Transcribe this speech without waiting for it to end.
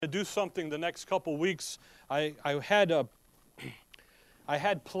to do something the next couple weeks. I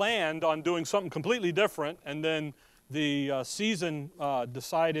had planned on doing something completely different, and then the season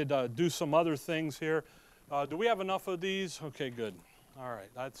decided to do some other things here. Do we have enough of these? Okay, good. All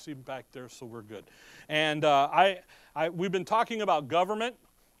right, I see back there, so we're good. And we've been talking about government.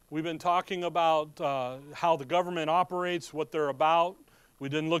 We've been talking about how the government operates, what they're about. We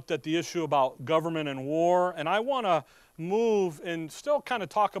then looked at the issue about government and war. And I want to move and still kind of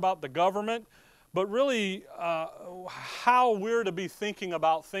talk about the government, but really how we're to be thinking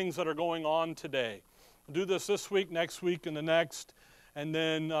about things that are going on today. We'll do this week, next week, and the next. And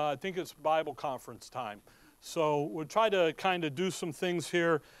then I think it's Bible conference time. So we'll try to kind of do some things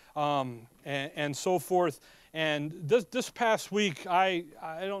here and so forth. And this past week, I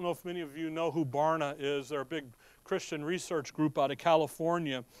don't know if many of you know who Barna is. They're a big Christian research group out of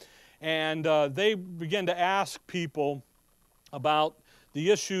California. And they began to ask people about the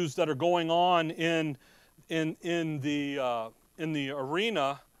issues that are going on in the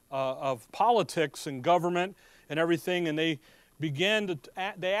arena of politics and government and everything. And they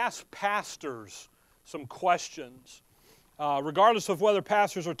asked pastors some questions. Regardless of whether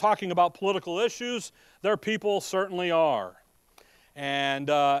pastors are talking about political issues, their people certainly are. And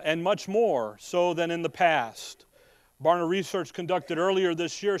much more so than in the past. Barna Research conducted earlier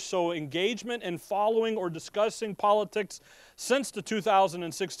this year, so engagement in following or discussing politics since the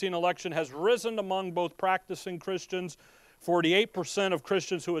 2016 election has risen among both practicing Christians. 48% of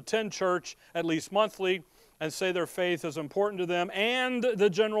Christians who attend church at least monthly and say their faith is important to them, and the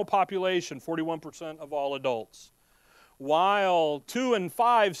general population, 41% of all adults. While 2 in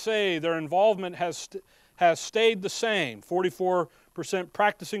 5 say their involvement has stayed the same, 44%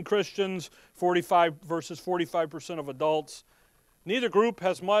 practicing Christians, 45 versus 45% of adults. Neither group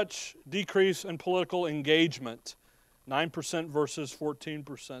has much decrease in political engagement, 9% versus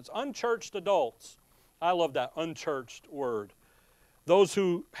 14%. Unchurched adults, I love that unchurched word. Those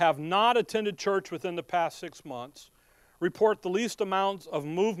who have not attended church within the past 6 months report the least amounts of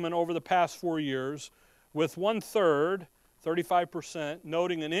movement over the past 4 years, with 1/3, 35%,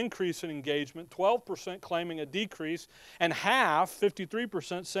 noting an increase in engagement, 12% claiming a decrease, and half,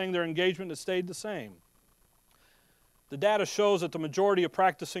 53%, saying their engagement has stayed the same. The data shows that the majority of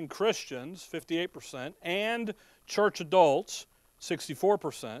practicing Christians, 58%, and church adults,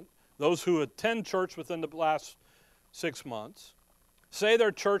 64%, those who attend church within the last 6 months, say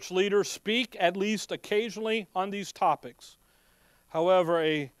their church leaders speak at least occasionally on these topics. However,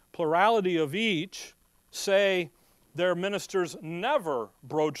 a plurality of each say their ministers never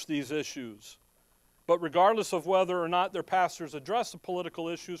broach these issues. But regardless of whether or not their pastors address the political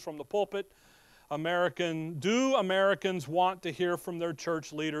issues from the pulpit, Americans want to hear from their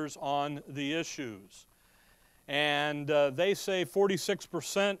church leaders on the issues? And they say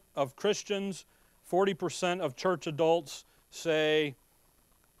 46% of Christians, 40% of church adults say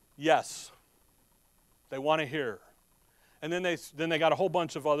yes, they want to hear. And then they got a whole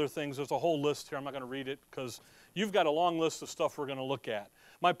bunch of other things. There's a whole list here. I'm not going to read it because you've got a long list of stuff we're going to look at.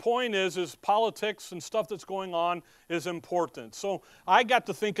 My point is politics and stuff that's going on is important. So I got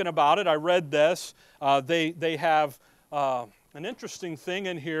to thinking about it. I read this. They have an interesting thing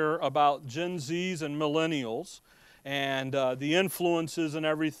in here about Gen Zs and millennials and the influences and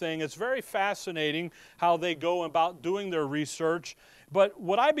everything. It's very fascinating how they go about doing their research. But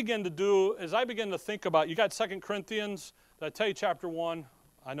what I begin to do is I begin to think about, you got 2 Corinthians, did I tell you chapter 1?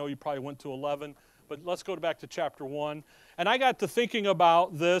 I know you probably went to 11, but let's go back to chapter 1. And I got to thinking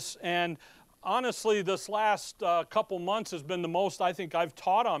about this, and honestly, this last couple months has been the most I think I've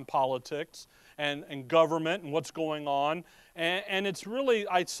taught on politics and government and what's going on. And it's really,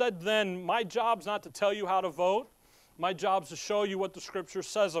 I said then, my job's not to tell you how to vote. My job's to show you what the Scripture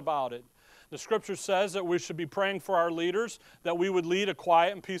says about it. The Scripture says that we should be praying for our leaders, that we would lead a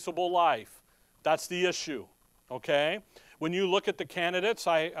quiet and peaceable life. That's the issue, okay? When you look at the candidates,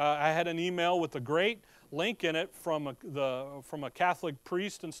 I had an email with a great link in it from a Catholic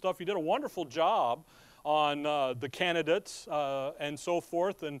priest and stuff. He did a wonderful job on the candidates and so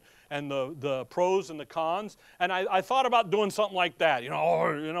forth, and the pros and the cons. And I thought about doing something like that,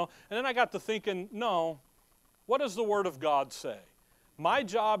 and then I got to thinking, no, what does the Word of God say? My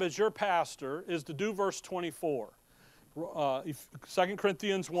job as your pastor is to do verse 24, 2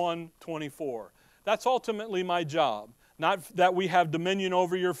 Corinthians 1:24. That's ultimately my job. Not that we have dominion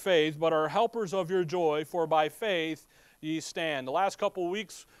over your faith, but are helpers of your joy, for by faith ye stand. The last couple of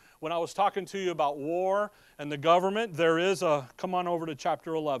weeks when I was talking to you about war and the government, there is come on over to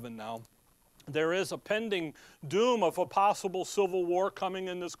chapter 11 now. There is a pending doom of a possible civil war coming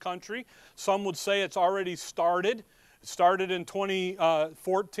in this country. Some would say it's already started. It started in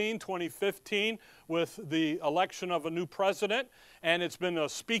 2014, 2015 with the election of a new president, and it's been a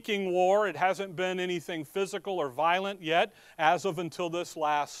speaking war. It hasn't been anything physical or violent yet as of until this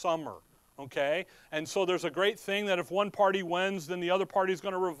last summer. Okay? And so there's a great thing that if one party wins, then the other party is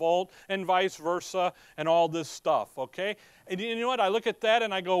going to revolt, and vice versa, and all this stuff. Okay? And you know what? I look at that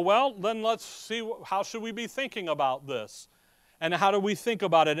and I go, well, then let's see, how should we be thinking about this? And how do we think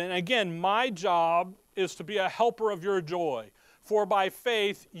about it? And again, my job is to be a helper of your joy. For by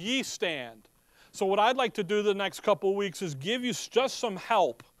faith ye stand. So what I'd like to do the next couple of weeks is give you just some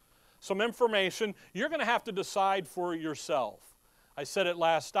help, some information. You're going to have to decide for yourself. I said it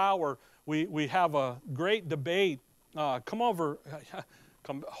last hour. We have a great debate. Come over.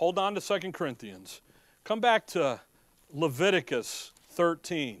 Hold on to 2 Corinthians. Come back to Leviticus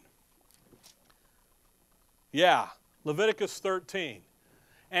 13. Yeah, Leviticus 13.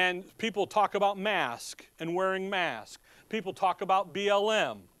 And people talk about mask and wearing mask. People talk about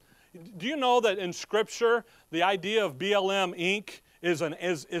BLM. Do you know that in Scripture, the idea of BLM Inc.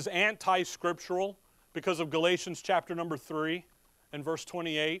 is anti-scriptural because of Galatians chapter number 3 and verse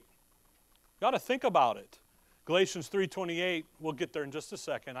 28? You ought to think about it. Galatians 3:28, we'll get there in just a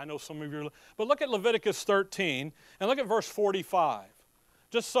second. I know some of you are, but look at Leviticus 13 and look at verse 45.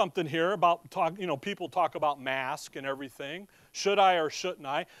 Just something here about people talk about mask and everything. Should I or shouldn't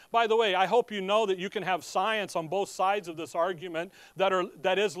I? By the way, I hope you know that you can have science on both sides of this argument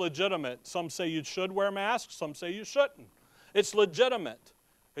that is legitimate. Some say you should wear masks, some say you shouldn't. It's legitimate.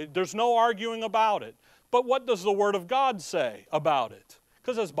 There's no arguing about it. But what does the Word of God say about it?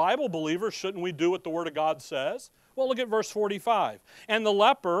 Because as Bible believers, shouldn't we do what the Word of God says? Well, look at verse 45. And the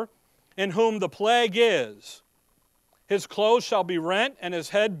leper in whom the plague is, his clothes shall be rent, and his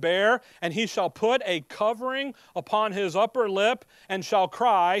head bare, and he shall put a covering upon his upper lip, and shall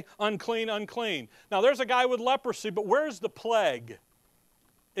cry, unclean, unclean. Now there's a guy with leprosy, but where's the plague?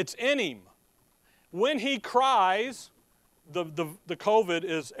 It's in him. When he cries, the COVID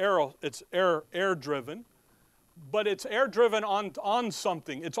is air driven, but it's air driven on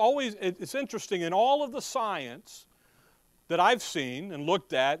something. It's interesting in all of the science that I've seen and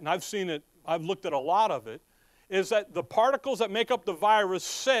looked at, and I've looked at a lot of it, is that the particles that make up the virus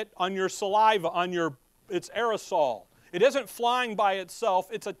sit on your saliva, it's aerosol. It isn't flying by itself,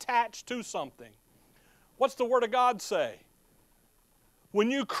 it's attached to something. What's the Word of God say? When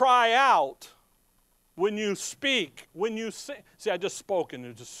you cry out, when you speak, when you sing. See, I just spoke and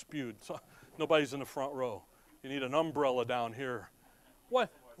it just spewed. So nobody's in the front row. You need an umbrella down here. What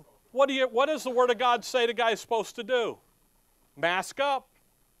does the Word of God say the guy's supposed to do? Mask up.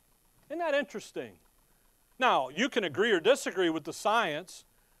 Isn't that interesting? Now, you can agree or disagree with the science,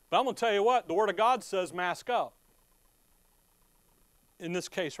 but I'm going to tell you what, the Word of God says mask up. In this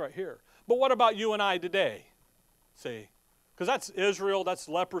case right here. But what about you and I today? See, because that's Israel, that's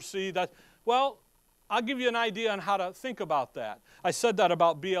leprosy. Well, I'll give you an idea on how to think about that. I said that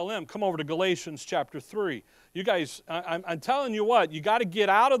about BLM. Come over to Galatians chapter 3. You guys, I'm telling you what, you got to get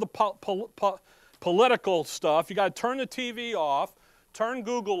out of the political stuff. You got to turn the TV off, turn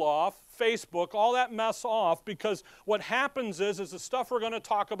Google off, Facebook, all that mess off, because what happens is the stuff we're going to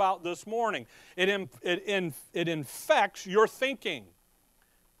talk about this morning, it infects your thinking.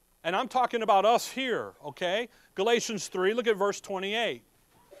 And I'm talking about us here, okay? Galatians 3, look at verse 28.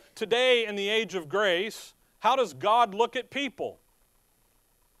 Today in the age of grace, how does God look at people?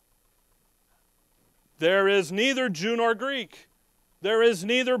 There is neither Jew nor Greek. There is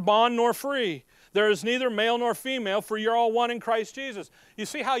neither bond nor free. There is neither male nor female, for you're all one in Christ Jesus. You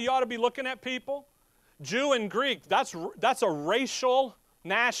see how you ought to be looking at people? Jew and Greek, that's a racial,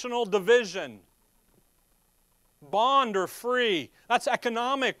 national division. Bond or free, that's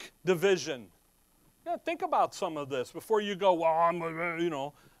economic division. Yeah, think about some of this before you go,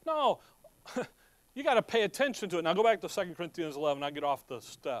 well, No, you got to pay attention to it. Now go back to 2 Corinthians 11. I get off the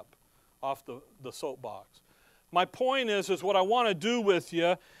soapbox. My point is what I want to do with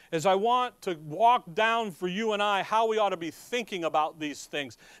you is I want to walk down for you and I how we ought to be thinking about these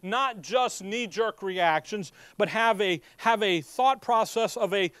things. Not just knee-jerk reactions, but have a thought process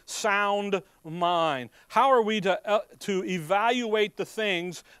of a sound mind. How are we to evaluate the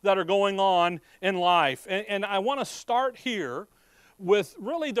things that are going on in life? And I want to start here with,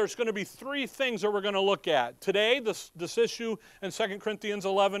 really, there's going to be three things that we're going to look at. Today, this issue in 2 Corinthians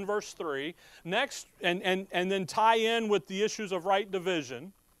 11, verse 3. Next, and then tie in with the issues of right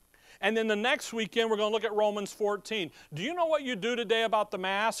division. And then the next weekend, we're going to look at Romans 14. Do you know what you do today about the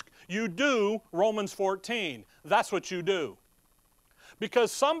mask? You do Romans 14. That's what you do.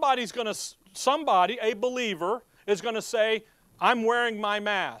 Because somebody, a believer, is going to say, I'm wearing my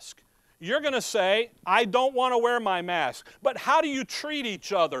mask. you're going to say, I don't want to wear my mask. But how do you treat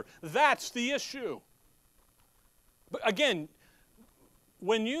each other? That's the issue. But again,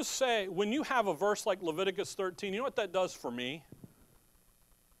 when you have a verse like Leviticus 13, you know what that does for me?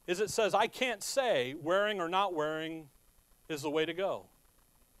 Is it says I can't say wearing or not wearing is the way to go.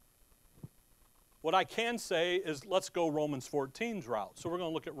 What I can say is let's go Romans 14's route. So we're going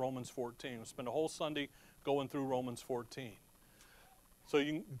to look at Romans 14. We'll spend a whole Sunday going through Romans 14.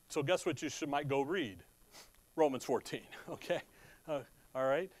 So guess what might go read? Romans 14, okay? All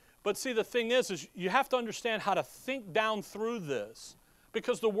right? But see, the thing is you have to understand how to think down through this,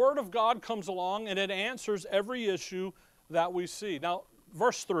 because the Word of God comes along and it answers every issue that we see. Now,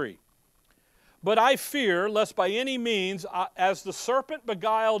 verse 3. But I fear, lest by any means, as the serpent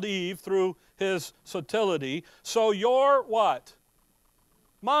beguiled Eve through his subtlety, so your what?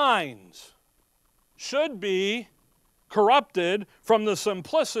 Minds should be corrupted from the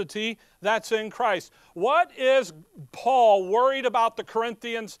simplicity that's in Christ. What is Paul worried about the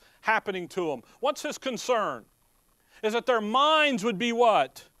Corinthians happening to them? What's his concern? Is that their minds would be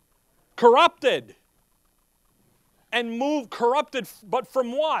what? Corrupted. And corrupted, but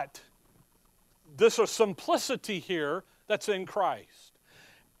from what? This is simplicity here that's in Christ.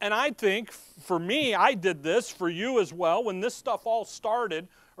 And I think, for me, I did this, for you as well, when this stuff all started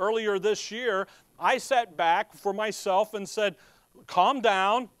earlier this year, I sat back for myself and said, calm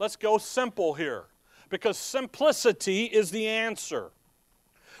down, let's go simple here. Because simplicity is the answer.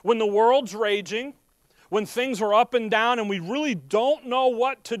 When the world's raging, when things are up and down and we really don't know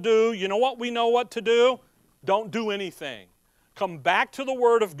what to do, you know what we know what to do? Don't do anything. Come back to the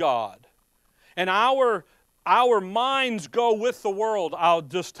Word of God. And our minds go with the world. I'll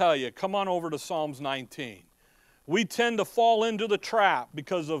just tell you, come on over to Psalms 19. We tend to fall into the trap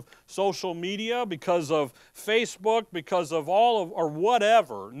because of social media, because of Facebook, because of or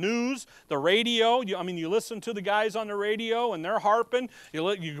whatever, news, the radio. You listen to the guys on the radio and they're harping.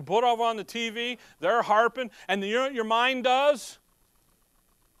 You put off on the TV, they're harping. And you know what your mind does?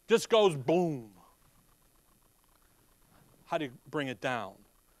 Just goes boom. How do you bring it down?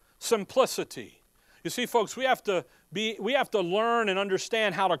 Simplicity. You see, folks, we have to learn and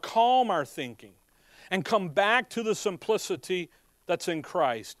understand how to calm our thinking and come back to the simplicity that's in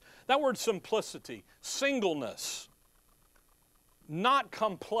Christ. That word simplicity, singleness, not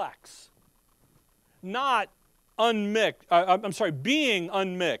complex, not unmixed, being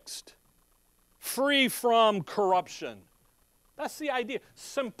unmixed, free from corruption. That's the idea.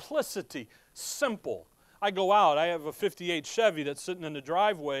 Simplicity, simple. I go out, I have a 58 Chevy that's sitting in the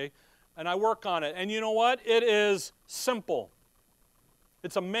driveway, and I work on it. And you know what? It is simple.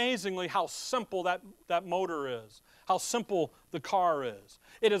 It's amazingly how simple that motor is, how simple the car is.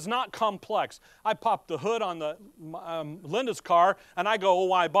 It is not complex. I pop the hood on Linda's car, and I go, oh,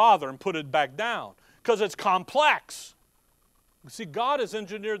 why bother, and put it back down, because it's complex. You see, God has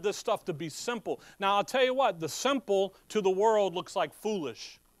engineered this stuff to be simple. Now, I'll tell you what, the simple to the world looks like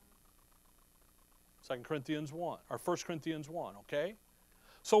foolish. 2 Corinthians 1, or 1 Corinthians 1, okay?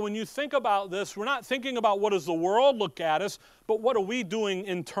 So when you think about this, we're not thinking about what does the world look at us, but what are we doing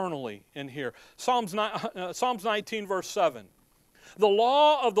internally in here? Psalms 19, verse 7. The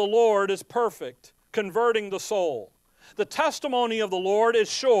law of the Lord is perfect, converting the soul. The testimony of the Lord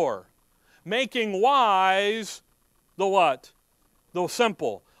is sure, making wise the what? The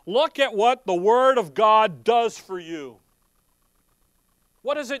simple. Look at what the Word of God does for you.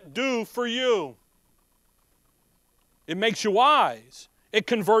 What does it do for you? It makes you wise. It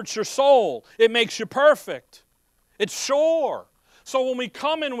converts your soul. It makes you perfect. It's sure. So when we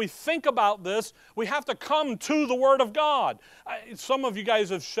come and we think about this, we have to come to the Word of God. Some of you guys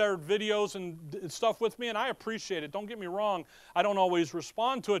have shared videos and stuff with me, and I appreciate it. Don't get me wrong. I don't always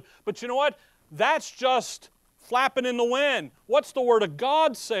respond to it. But you know what? That's just flapping in the wind. What's the Word of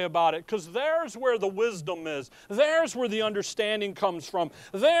God say about it? Because there's where the wisdom is. There's where the understanding comes from.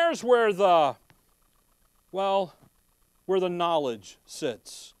 There's where the knowledge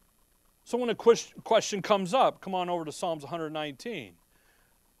sits. So when a question comes up, come on over to Psalms 119.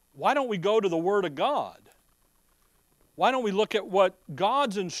 Why don't we go to the Word of God? Why don't we look at what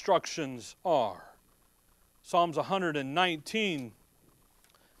God's instructions are? Psalms 119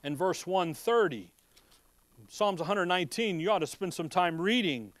 and verse 130. Psalms 119, you ought to spend some time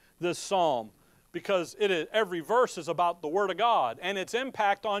reading this psalm, because every verse is about the Word of God and its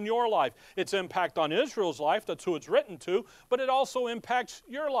impact on your life. Its impact on Israel's life, that's who it's written to, but it also impacts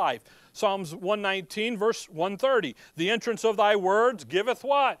your life. Psalms 119, verse 130. The entrance of thy words giveth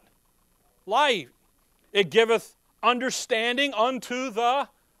what? Life. It giveth understanding unto the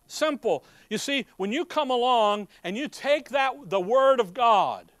simple. You see, when you come along and you take the Word of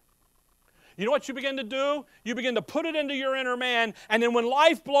God You know what you begin to do? You begin to put it into your inner man, and then when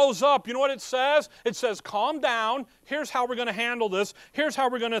life blows up, you know what it says? It says, calm down. Here's how we're going to handle this. Here's how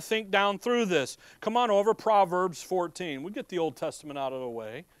we're going to think down through this. Come on over, Proverbs 14. We'll get the Old Testament out of the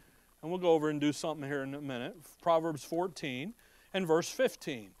way, and we'll go over and do something here in a minute. Proverbs 14 and verse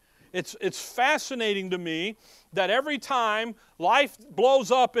 15. It's fascinating to me that every time life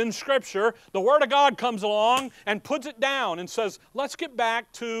blows up in Scripture, the Word of God comes along and puts it down and says, let's get back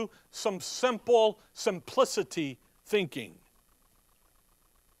to some simplicity thinking.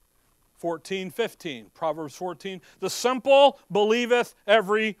 14:15, Proverbs 14. The simple believeth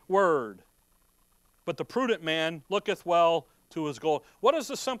every word, but the prudent man looketh well to his goal. What does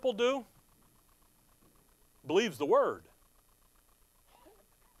the simple do? Believes the Word.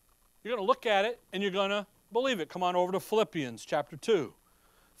 You're going to look at it and you're going to believe it. Come on over to Philippians chapter 2.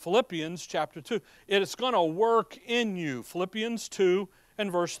 Philippians chapter 2. It's going to work in you. Philippians 2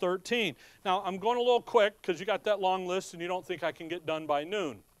 and verse 13. Now, I'm going a little quick because you got that long list and you don't think I can get done by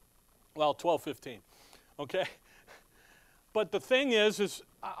noon. Well, 12:15. Okay? But the thing is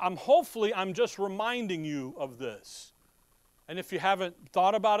hopefully I'm just reminding you of this. And if you haven't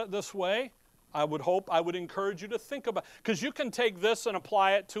thought about it this way, I would encourage you to think about it. Because you can take this and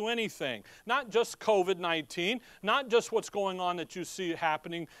apply it to anything. Not just COVID-19, not just what's going on that you see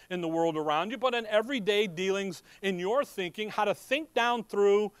happening in the world around you, but in everyday dealings in your thinking, how to think down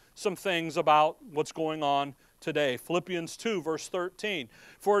through some things about what's going on today. Philippians 2, verse 13.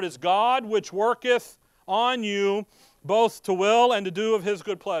 For it is God which worketh on you both to will and to do of His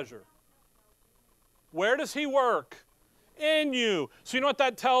good pleasure. Where does He work? In you. So you know what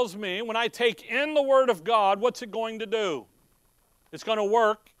that tells me? When I take in the Word of God, what's it going to do? It's going to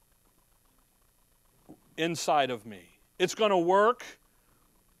work inside of me. It's going to work.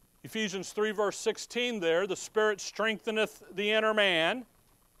 Ephesians 3 verse 16 there, the Spirit strengtheneth the inner man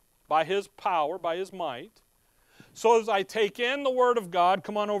by His power, by His might. So as I take in the Word of God,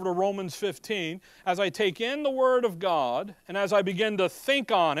 come on over to Romans 15, as I take in the Word of God, and as I begin to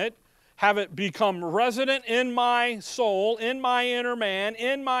think on it, have it become resident in my soul, in my inner man,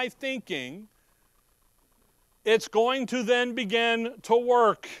 in my thinking, it's going to then begin to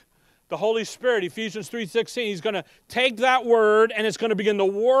work. The Holy Spirit, Ephesians 3:16, He's going to take that Word and it's going to begin to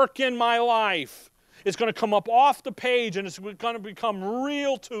work in my life. It's going to come up off the page and it's going to become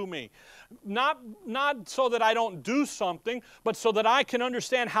real to me. Not so that I don't do something, but so that I can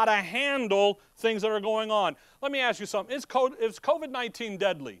understand how to handle things that are going on. Let me ask you something. Is COVID-19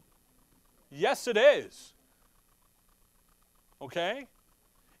 deadly? Yes, it is. Okay?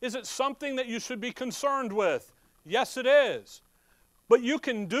 Is it something that you should be concerned with? Yes, it is. But you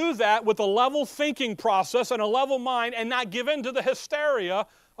can do that with a level thinking process and a level mind and not give in to the hysteria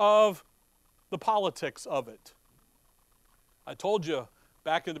of the politics of it. I told you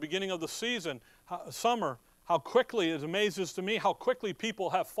back at the beginning of the season, summer, how quickly, it amazes to me how quickly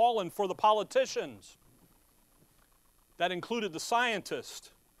people have fallen for the politicians. That included the scientists.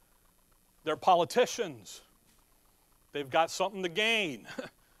 They're politicians. They've got something to gain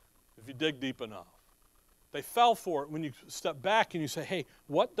if you dig deep enough. They fell for it when you step back and you say, hey,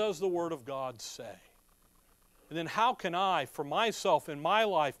 what does the Word of God say? And then how can I, for myself in my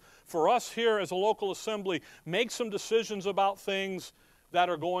life, for us here as a local assembly, make some decisions about things that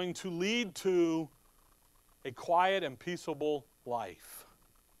are going to lead to a quiet and peaceable life?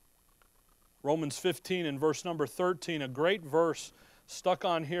 Romans 15 and verse number 13, a great verse stuck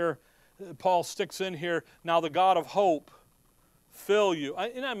on here. Paul sticks in here, now the God of hope fill you.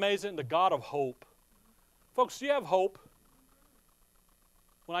 Isn't that amazing? The God of hope. Folks, do you have hope?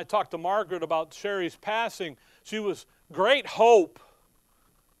 When I talked to Margaret about Sherry's passing, she was great hope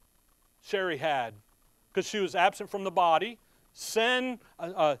Sherry had because she was absent from the body,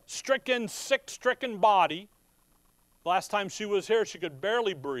 sin-stricken, sick-stricken body. Last time she was here, she could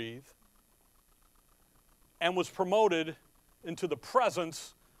barely breathe and was promoted into the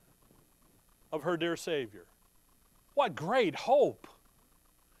presence of her dear Savior. What great hope.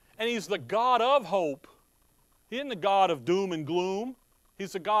 And He's the God of hope. He isn't the God of doom and gloom.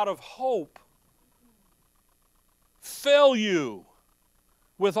 He's the God of hope. Fill you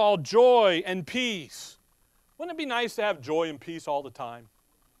with all joy and peace. Wouldn't it be nice to have joy and peace all the time?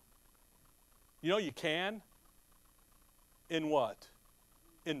 You know you can. In what?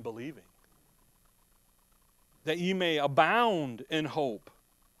 In believing. That ye may abound in hope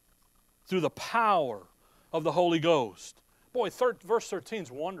through the power of the Holy Ghost. Boy, verse 13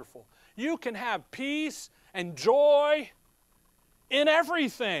 is wonderful. You can have peace and joy in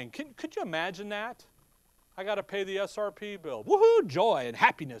everything. Could you imagine that? I got to pay the SRP bill. Woohoo, joy and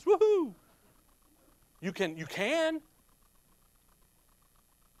happiness. Woohoo. You can.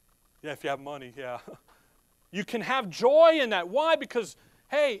 Yeah, if you have money, yeah. You can have joy in that. Why? Because,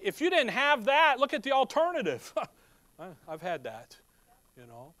 hey, if you didn't have that, look at the alternative. I've had that, you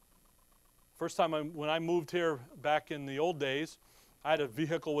know. First time when I moved here back in the old days, I had a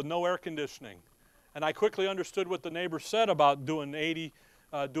vehicle with no air conditioning. And I quickly understood what the neighbor said about doing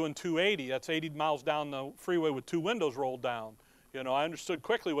 280. That's 80 miles down the freeway with 2 windows rolled down. You know, I understood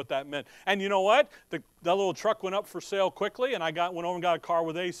quickly what that meant. And you know what? That little truck went up for sale quickly, and I went over and got a car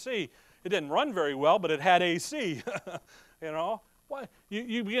with AC. It didn't run very well, but it had AC. You know,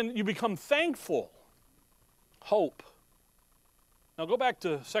 you become thankful. Hope. Now go back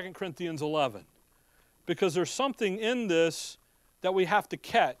to 2 Corinthians 11, because there's something in this that we have to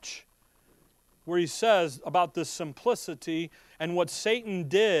catch, where he says about this simplicity and what Satan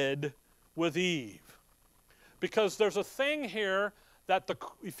did with Eve. Because there's a thing here that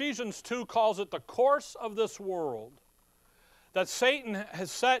Ephesians 2 calls it the course of this world, that Satan has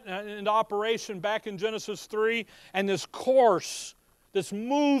set into operation back in Genesis 3, and this course, this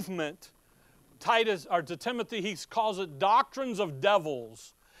movement, to Timothy, he calls it doctrines of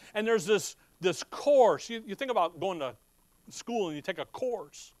devils. And there's this course. You think about going to school and you take a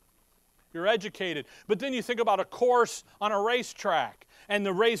course. You're educated. But then you think about a course on a racetrack. And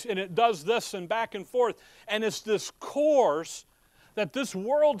the race, and it does this and back and forth. And it's this course that this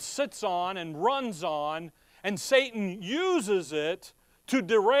world sits on and runs on, and Satan uses it to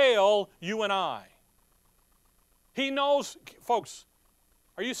derail you and I. He knows, folks,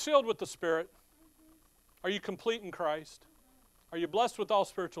 are you sealed with the Spirit? Are you complete in Christ? Are you blessed with all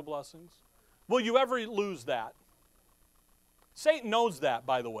spiritual blessings? Will you ever lose that? Satan knows that,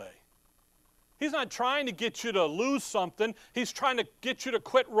 by the way. He's not trying to get you to lose something. He's trying to get you to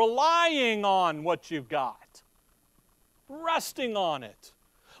quit relying on what you've got. Resting on it.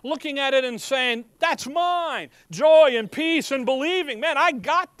 Looking at it and saying, that's mine. Joy and peace and believing. Man, I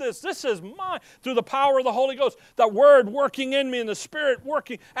got this. This is mine. Through the power of the Holy Ghost. That Word working in me and the Spirit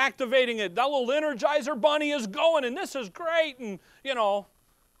working, activating it. That little Energizer bunny is going and this is great. And, you know,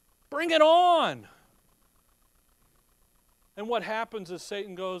 bring it on. And what happens is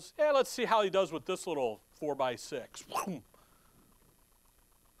Satan goes, yeah, let's see how he does with this little 4x6. Boom.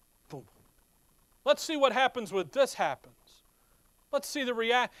 Boom. Let's see what happens when this happens. Let's see the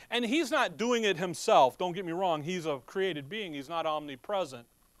react. And he's not doing it himself. Don't get me wrong. He's a created being. He's not omnipresent.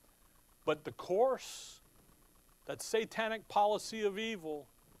 But the course, that satanic policy of evil,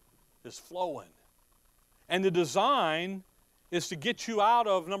 is flowing. And the design is to get you out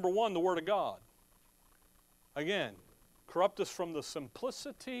of, number one, the Word of God. Again, corrupt us from the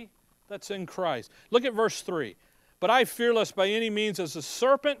simplicity that's in Christ. Look at verse 3. But I fear lest by any means as the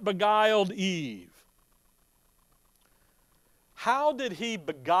serpent beguiled Eve. How did he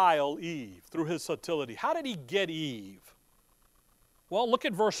beguile Eve? Through his subtlety. How did he get Eve? Well, look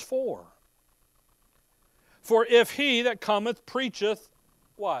at verse 4. For if he that cometh preacheth,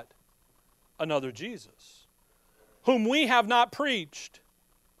 what? Another Jesus, whom we have not preached.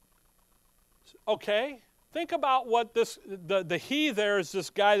 Okay? Think about what the he there is this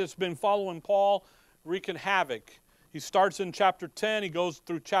guy that's been following Paul, wreaking havoc. He starts in chapter 10, he goes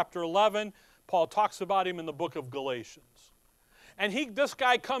through chapter 11. Paul talks about him in the book of Galatians. And this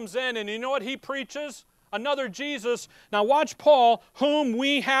guy comes in, and you know what he preaches? Another Jesus. Now watch Paul, whom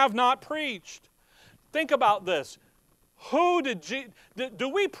we have not preached. Think about this. Do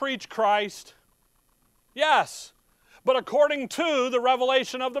we preach Christ? Yes. But according to the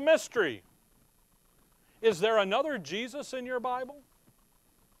revelation of the mystery. Is there another Jesus in your Bible?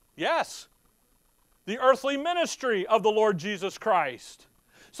 Yes. The earthly ministry of the Lord Jesus Christ.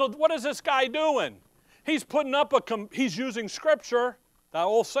 So what is this guy doing? He's putting up he's using Scripture, that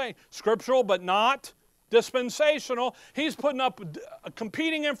old saying, scriptural but not dispensational. He's putting up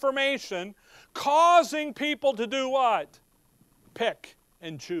competing information, causing people to do what? Pick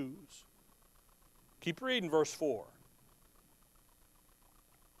and choose. Keep reading verse 4.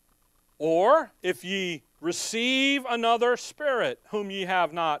 Or, if ye receive another spirit, whom ye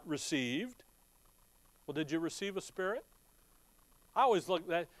have not received. Well, did you receive a spirit? I always look at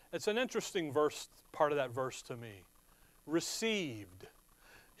that. It's an interesting verse, part of that verse to me. Received.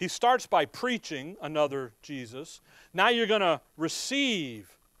 He starts by preaching another Jesus. Now you're going to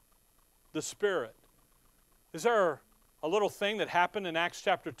receive the Spirit. Is there a little thing that happened in Acts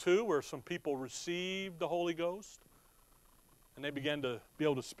chapter 2 where some people received the Holy Ghost? And they began to be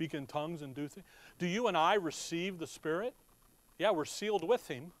able to speak in tongues and do things. Do you and I receive the Spirit? Yeah, we're sealed with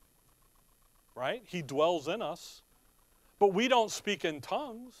Him. Right? He dwells in us. But we don't speak in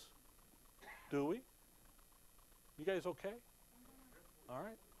tongues, do we? You guys okay? All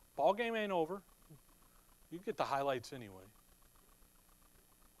right. Ball game ain't over. You get the highlights anyway.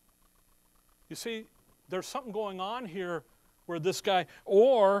 You see, there's something going on here where this guy,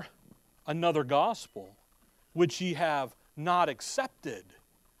 or another gospel, which ye have not accepted.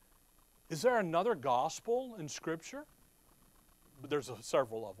 Is there another gospel in Scripture? There's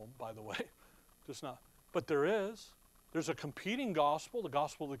several of them, by the way. Just not. But there is. There's a competing gospel, the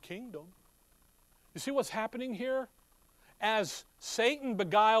gospel of the kingdom. You see what's happening here? As Satan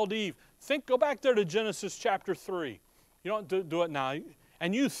beguiled Eve. Go back there to Genesis chapter 3. You don't do it now.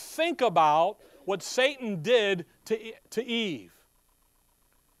 And you think about what Satan did to Eve.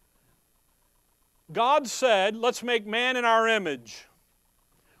 God said, let's make man in our image.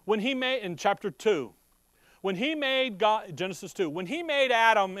 When he made, in chapter 2, when he made God, Genesis 2, when he made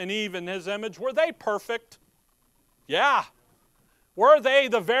Adam and Eve in his image, were they perfect? Yeah. Were they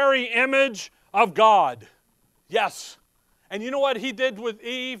the very image of God? Yes. And you know what he did with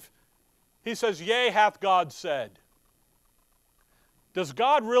Eve? He says, yea, hath God said. Does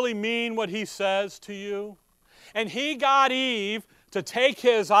God really mean what he says to you? And he got Eve to take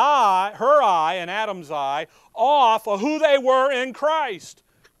her eye and Adam's eye off of who they were in Christ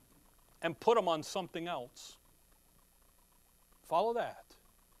and put them on something else. Follow that.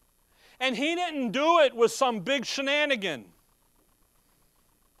 And he didn't do it with some big shenanigan.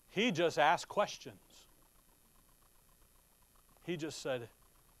 He just asked questions. He just said,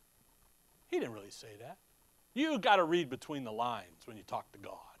 he didn't really say that. You've got to read between the lines when you talk to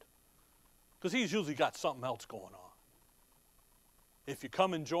God. Because he's usually got something else going on. If you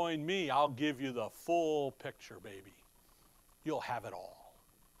come and join me, I'll give you the full picture, baby. You'll have it all.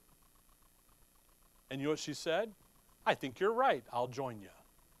 And you know what she said? I think you're right. I'll join you.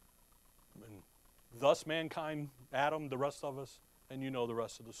 And thus mankind, Adam, the rest of us, and you know the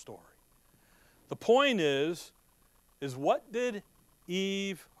rest of the story. The point is what did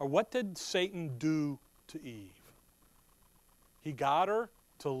Eve, or what did Satan do to Eve? He got her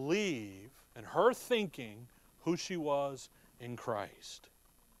to leave, and her thinking, who she was in Christ.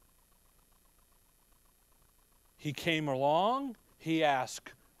 He came along, he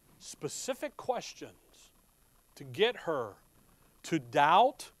asked specific questions to get her to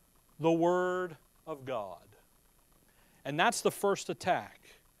doubt the Word of God. And that's the first attack.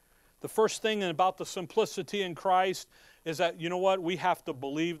 The first thing about the simplicity in Christ is that, you know what? We have to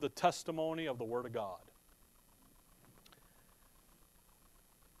believe the testimony of the Word of God.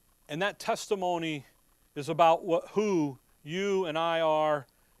 And that testimony is about who you and I are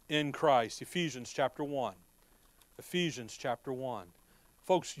in Christ. Ephesians chapter 1. Ephesians chapter 1.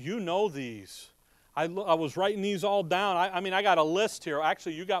 Folks, you know these. I was writing these all down. I mean, I got a list here.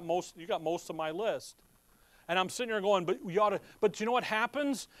 Actually, you got most of my list. And I'm sitting here going, but you know what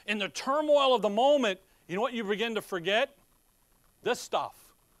happens? In the turmoil of the moment, you know what you begin to forget? This stuff.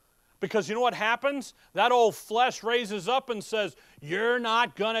 Because you know what happens? That old flesh raises up and says, you're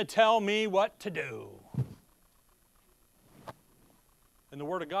not going to tell me what to do. And the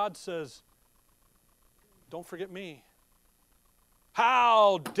Word of God says, don't forget me.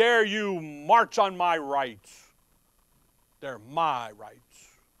 How dare you march on my rights? They're my rights.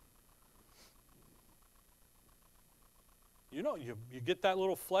 You know, you get that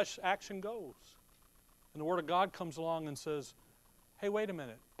little flesh action goes. And the Word of God comes along and says, hey, wait a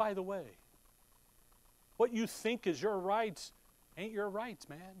minute. By the way, what you think is your rights ain't your rights,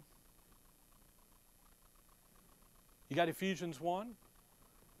 man. You got Ephesians 1?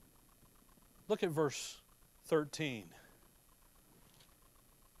 Look at verse 13.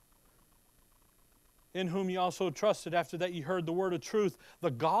 In whom ye also trusted, after that ye heard the word of truth, the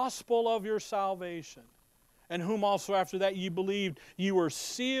gospel of your salvation. And whom also after that ye believed, ye were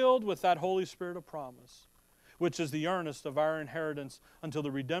sealed with that Holy Spirit of promise, which is the earnest of our inheritance until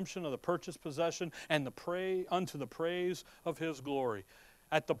the redemption of the purchased possession and unto the praise of His glory.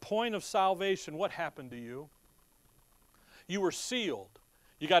 At the point of salvation, what happened to you? You were sealed.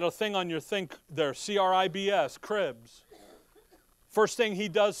 You got a thing on your thing there, C-R-I-B-S, cribs. First thing He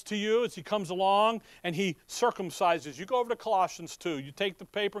does to you is He comes along and He circumcises. You go over to Colossians 2. You take the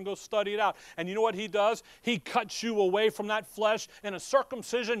paper and go study it out. And you know what He does? He cuts you away from that flesh in a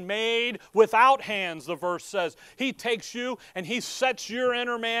circumcision made without hands, the verse says. He takes you and He sets your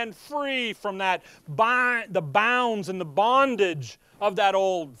inner man free from that the bounds and the bondage of that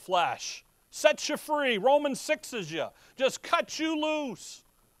old flesh. Sets you free. Romans 6's you. Just cuts you loose.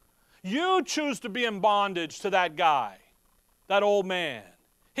 You choose to be in bondage to that guy. That old man.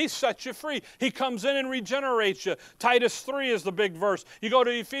 He sets you free. He comes in and regenerates you. Titus 3 is the big verse. You go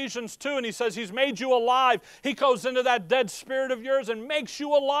to Ephesians 2 and he says He's made you alive. He goes into that dead spirit of yours and makes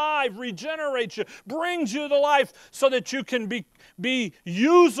you alive, regenerates you, brings you to life so that you can be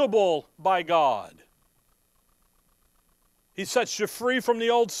usable by God. He sets you free from the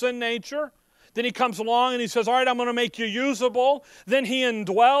old sin nature. Then he comes along and he says, all right, I'm going to make you usable. Then he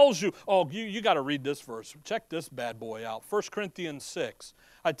indwells you. Oh, you got to read this verse. Check this bad boy out. 1 Corinthians 6.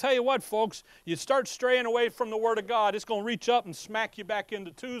 I tell you what, folks, you start straying away from the Word of God, it's going to reach up and smack you back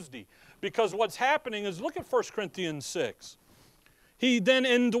into Tuesday. Because what's happening is, look at 1 Corinthians 6. He then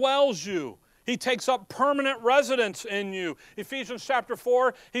indwells you. He takes up permanent residence in you. Ephesians chapter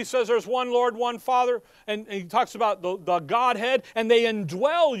 4, he says there's one Lord, one Father, and he talks about the Godhead, and they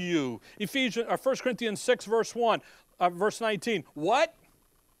indwell you. 1 Corinthians 6, verse 1, verse 19. What?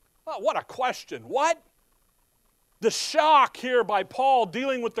 Oh, what a question. What? The shock here by Paul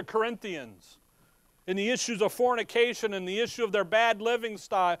dealing with the Corinthians and the issues of fornication and the issue of their bad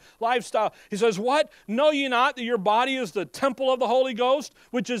lifestyle. He says, what? Know ye not that your body is the temple of the Holy Ghost,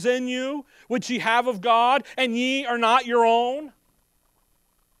 which is in you, which ye have of God, and ye are not your own?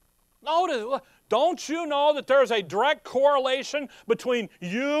 Notice, don't you know that there's a direct correlation between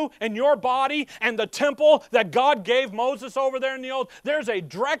you and your body and the temple that God gave Moses over there in the old? There's a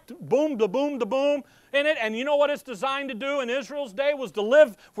direct boom, da boom, da boom in it. And you know what it's designed to do in Israel's day was to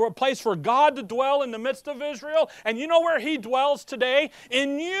live for a place for God to dwell in the midst of Israel. And you know where He dwells today?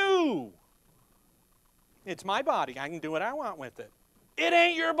 In you. It's my body. I can do what I want with it. It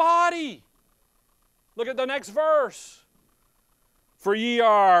ain't your body. Look at the next verse. For ye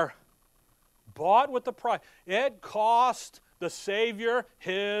are bought with the price. It cost the Savior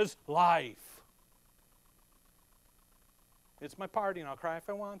His life. It's my party and I'll cry if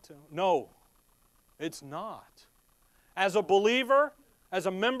I want to. No, it's not. As a believer, as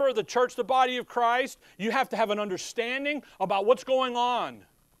a member of the church, the body of Christ, you have to have an understanding about what's going on,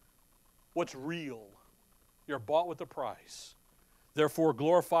 what's real. You're bought with a price. Therefore,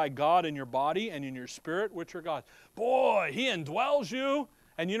 glorify God in your body and in your spirit, which are God's. Boy, He indwells you.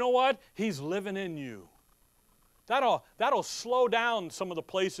 And you know what? He's living in you. That'll slow down some of the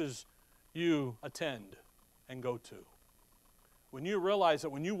places you attend and go to. When you realize that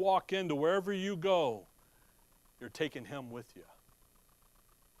when you walk into wherever you go, you're taking Him with you.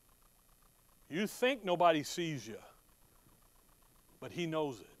 You think nobody sees you, but He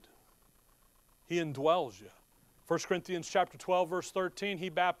knows it. He indwells you. 1 Corinthians chapter 12, verse 13, He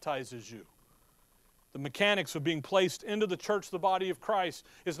baptizes you. The mechanics of being placed into the church, the body of Christ,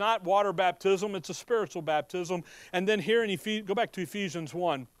 is not water baptism, it's a spiritual baptism. And then here in go back to Ephesians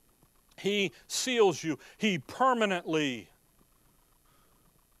 1, He seals you. He permanently,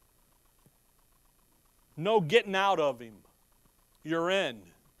 no getting out of Him. You're in.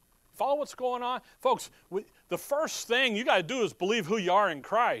 Follow what's going on? Folks, the first thing you got to do is believe who you are in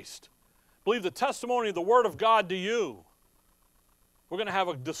Christ. Believe the testimony of the Word of God to you. We're going to have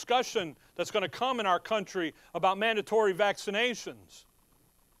a discussion that's going to come in our country about mandatory vaccinations.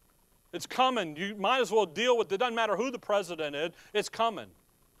 It's coming. You might as well deal with it. It doesn't matter who the president is. It's coming.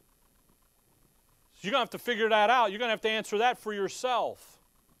 So you're going to have to figure that out. You're going to have to answer that for yourself.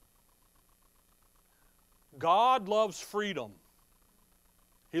 God loves freedom.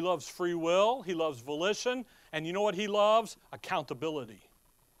 He loves free will. He loves volition. And you know what He loves? Accountability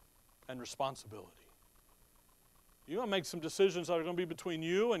and responsibility. You're going to make some decisions that are going to be between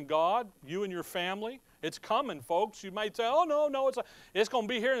you and God, you and your family. It's coming, folks. You might say, oh, no, it's going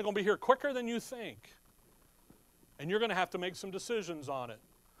to be here, and it's going to be here quicker than you think. And you're going to have to make some decisions on it.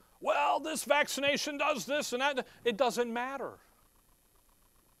 Well, this vaccination does this and that. It doesn't matter.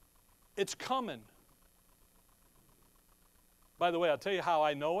 It's coming. By the way, I'll tell you how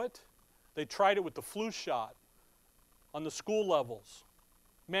I know it. They tried it with the flu shot on the school levels.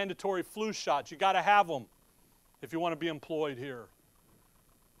 Mandatory flu shots. You got to have them if you want to be employed here.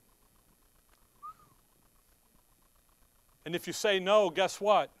 And if you say no, guess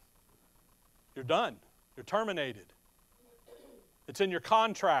what? You're done. You're terminated. It's in your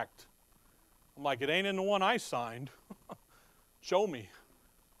contract. I'm like, it ain't in the one I signed. Show me.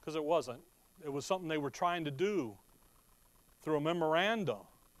 Because it wasn't. It was something they were trying to do through a memorandum.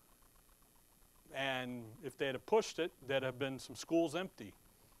 And if they had pushed it, there'd have been some schools empty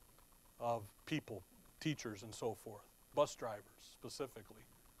of people, teachers and so forth, bus drivers specifically.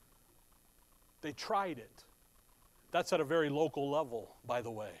 They tried it. That's at a very local level, by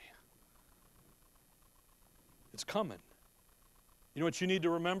the way. It's coming. You know what you need to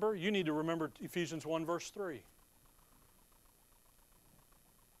remember? You need to remember Ephesians 1, verse 3.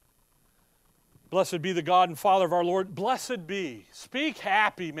 Blessed be the God and Father of our Lord. Blessed be. Speak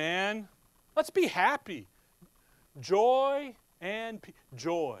happy, man. Let's be happy. Joy and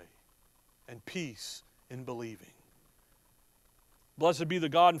peace in believing. Blessed be the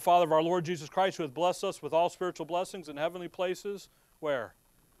God and Father of our Lord Jesus Christ, who hath blessed us with all spiritual blessings in heavenly places. Where?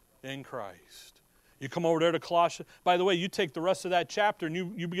 In Christ. You come over there to Colossians. By the way, you take the rest of that chapter and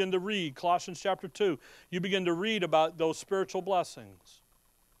you begin to read Colossians chapter 2. You begin to read about those spiritual blessings.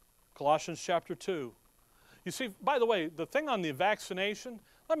 Colossians chapter 2. You see, by the way, the thing on the vaccination,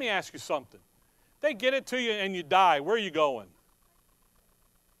 let me ask you something. They get it to you and you die. Where are you going?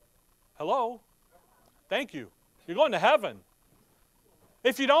 Hello? Thank you. You're going to heaven.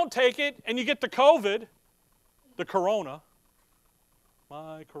 If you don't take it and you get the COVID, the corona,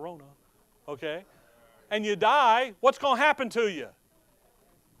 my corona, okay, and you die, what's going to happen to you?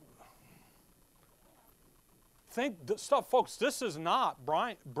 Folks, this is not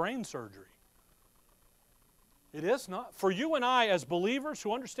brain surgery. It is not. For you and I as believers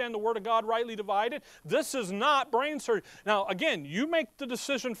who understand the Word of God rightly divided, this is not brain surgery. Now, again, you make the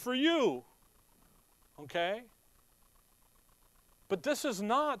decision for you, okay? But this is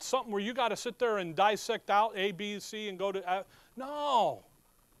not something where you got to sit there and dissect out A, B, C, and go to... no.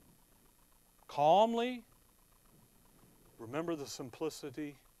 Calmly, remember the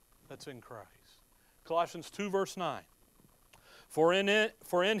simplicity that's in Christ. Colossians 2, verse 9. For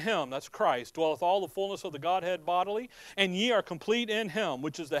in Him, that's Christ, dwelleth all the fullness of the Godhead bodily, and ye are complete in Him,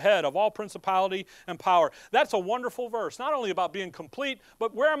 which is the head of all principality and power. That's a wonderful verse, not only about being complete,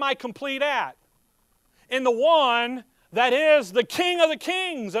 but where am I complete at? In the one that is the King of the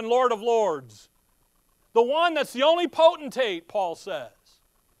kings and Lord of lords. The one that's the only potentate, Paul says.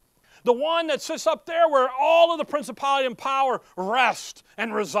 The one that sits up there where all of the principality and power rest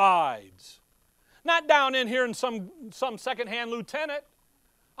and resides. Not down in here in some second-hand lieutenant.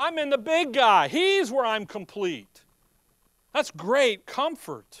 I'm in the big guy. He's where I'm complete. That's great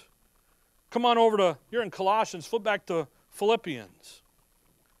comfort. Come on over to, you're in Colossians, flip back to Philippians.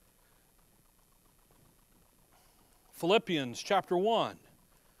 Philippians chapter 1.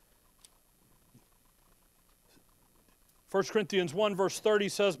 1 Corinthians 1 verse 30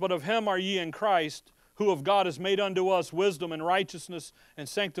 says, But of Him are ye in Christ, who of God is made unto us wisdom and righteousness and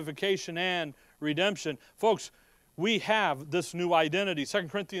sanctification and redemption. Folks, we have this new identity. 2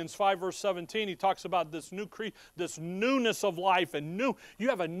 Corinthians 5 verse 17, he talks about this newness of life. And you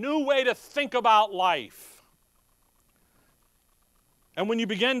have a new way to think about life. And when you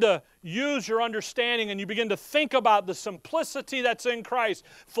begin to use your understanding and you begin to think about the simplicity that's in Christ,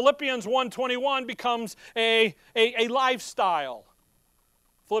 Philippians 1:21 becomes a lifestyle.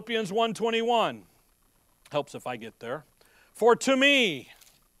 Philippians 1:21. Helps if I get there. For to me,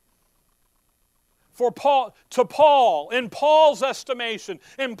 to Paul, in Paul's estimation,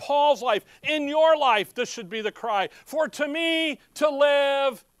 in Paul's life, in your life, this should be the cry. For to me to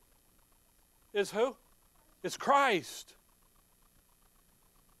live is who? It's Christ.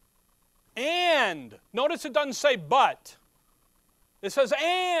 And, notice it doesn't say but. It says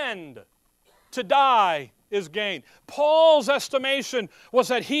and to die is gain. Paul's estimation was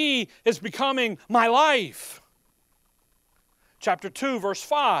that he is becoming my life. Chapter 2, verse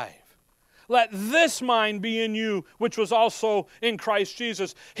 5. Let this mind be in you, which was also in Christ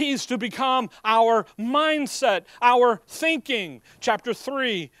Jesus. He's to become our mindset, our thinking. Chapter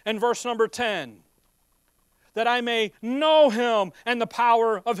 3 and verse number 10. That I may know Him and the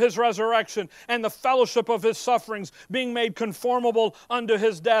power of His resurrection and the fellowship of His sufferings, being made conformable unto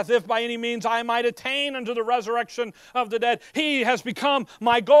His death, if by any means I might attain unto the resurrection of the dead. He has become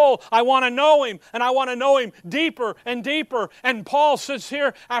my goal. I want to know Him, and I want to know Him deeper and deeper. And Paul sits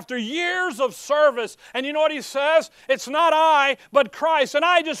here after years of service, and you know what he says? It's not I, but Christ, and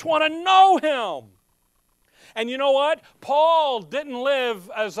I just want to know Him. And you know what? Paul didn't live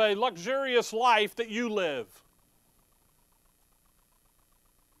as a luxurious life that you live.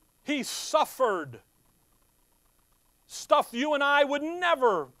 He suffered stuff you and I would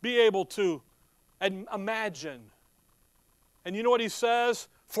never be able to imagine. And you know what he says?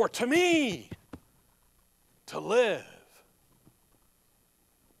 For to me, to live.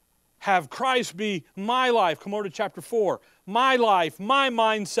 Have Christ be my life. Come over to chapter 4. My life, my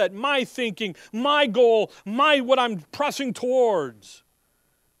mindset, my thinking, my goal, what I'm pressing towards.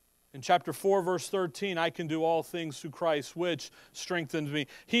 In chapter 4, verse 13, I can do all things through Christ, which strengthens me.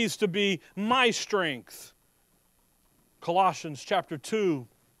 He's to be my strength. Colossians chapter 2.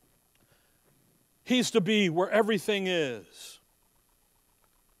 He's to be where everything is.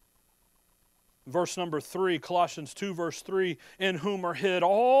 Verse number 3, Colossians 2, verse 3, in whom are hid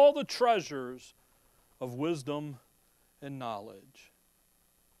all the treasures of wisdom and knowledge.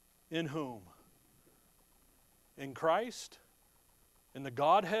 In whom? In Christ? In the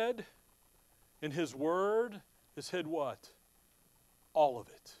Godhead? In His Word is hid what? All of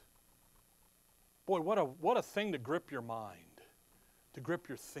it. Boy, what a thing to grip your mind, to grip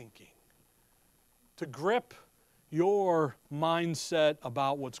your thinking, to grip your mindset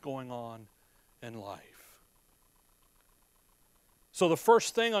about what's going on in life. So the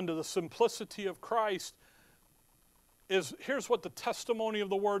first thing under the simplicity of Christ is, here's what the testimony of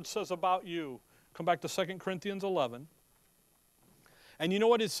the Word says about you. Come back to 2 Corinthians 11. And you know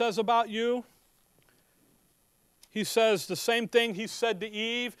what it says about you? He says the same thing he said to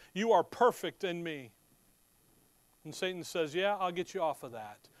Eve, you are perfect in me. And Satan says, yeah, I'll get you off of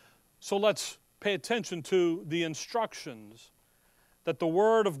that. So let's pay attention to the instructions that the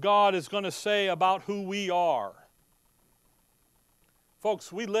Word of God is going to say about who we are.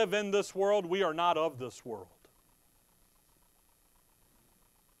 Folks, we live in this world. We are not of this world.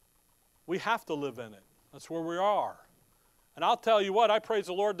 We have to live in it. That's where we are. And I'll tell you what, I praise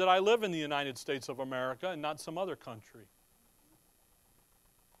the Lord that I live in the United States of America and not some other country.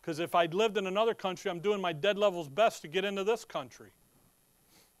 Because if I'd lived in another country, I'm doing my dead level's best to get into this country.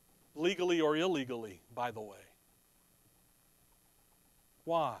 Legally or illegally, by the way.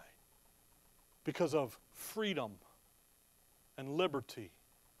 Why? Because of freedom and liberty.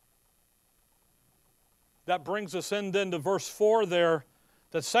 That brings us in then to verse 4 there.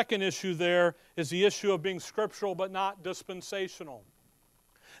 The second issue there is the issue of being scriptural but not dispensational.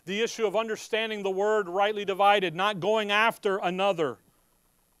 The issue of understanding the Word rightly divided, not going after another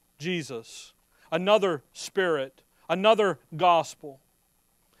Jesus, another Spirit, another gospel,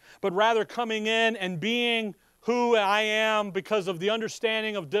 but rather coming in and being who I am because of the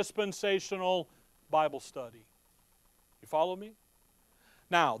understanding of dispensational Bible study. You follow me?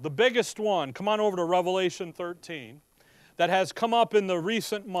 Now, the biggest one, come on over to Revelation 13, that has come up in the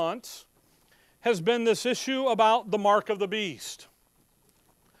recent months, has been this issue about the mark of the beast.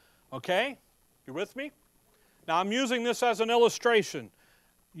 Okay? You with me? Now, I'm using this as an illustration.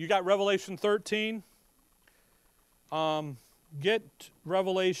 You got Revelation 13? Get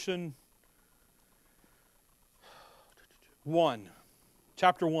Revelation 1.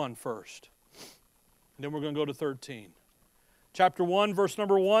 Chapter 1 first. And then we're going to go to 13. Chapter 1, verse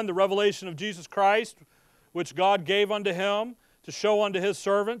number 1, the revelation of Jesus Christ, which God gave unto him to show unto his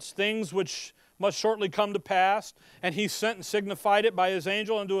servants things which must shortly come to pass. And he sent and signified it by his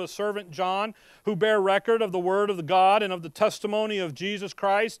angel unto his servant John, who bare record of the word of the God and of the testimony of Jesus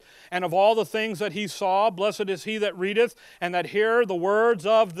Christ, and of all the things that he saw. Blessed is he that readeth, and that heareth the words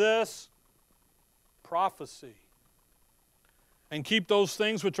of this prophecy, and keep those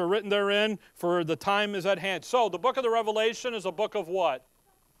things which are written therein, for the time is at hand. So, the book of the Revelation is a book of what?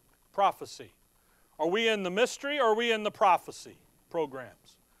 Prophecy. Are we in the mystery or are we in the prophecy programs?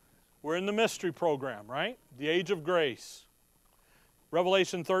 We're in the mystery program, right? The age of grace.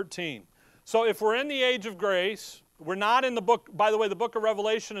 Revelation 13. So if we're in the age of grace, we're not in the book, by the way, the book of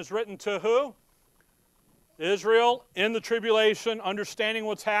Revelation is written to who? Israel in the tribulation, understanding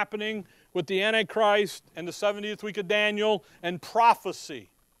what's happening with the Antichrist and the 70th week of Daniel and prophecy.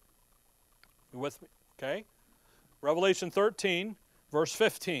 You with me? Okay. Revelation 13, verse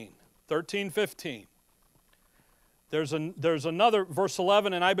 15. 13:15. There's another, verse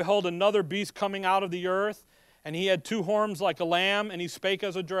 11, and I beheld another beast coming out of the earth, and he had two horns like a lamb, and he spake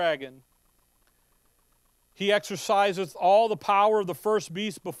as a dragon. He exerciseth all the power of the first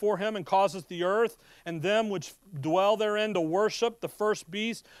beast before him, and causeth the earth and them which dwell therein to worship the first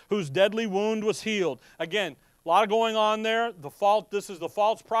beast, whose deadly wound was healed. Again, a lot going on there. This is the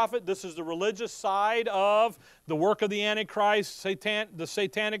false prophet. This is the religious side of the work of the Antichrist, the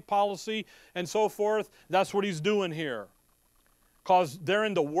satanic policy, and so forth. That's what he's doing here. Because they're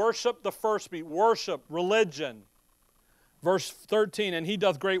into worship the first beast. Worship, religion. Verse 13, and he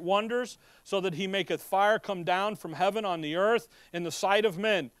doth great wonders, so that he maketh fire come down from heaven on the earth in the sight of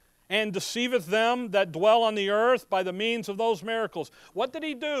men, and deceiveth them that dwell on the earth by the means of those miracles. What did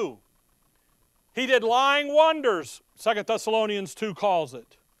he do? He did lying wonders, 2 Thessalonians 2 calls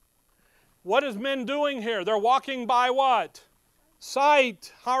it. What is men doing here? They're walking by what?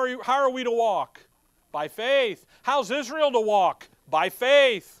 Sight. How are we to walk? By faith. How's Israel to walk? By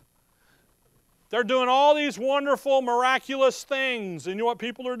faith. They're doing all these wonderful, miraculous things. And you know what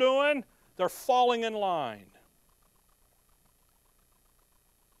people are doing? They're falling in line.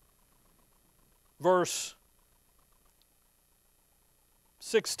 Verse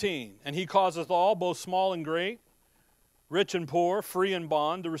 16, and he causeth all, both small and great, rich and poor, free and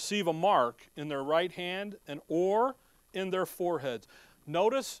bond, to receive a mark in their right hand and or in their foreheads.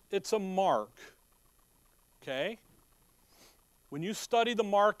 Notice it's a mark. Okay? When you study the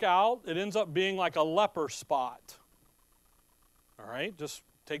mark out, it ends up being like a leper spot. All right? Just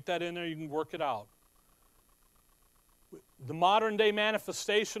take that in there, you can work it out. The modern day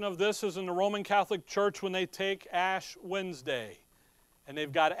manifestation of this is in the Roman Catholic Church when they take Ash Wednesday. And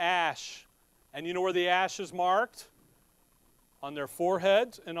they've got ash. And you know where the ash is marked? On their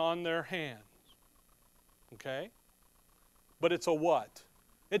foreheads and on their hands. Okay? But it's a what?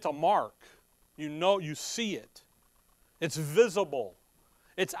 It's a mark. You know, you see it. It's visible.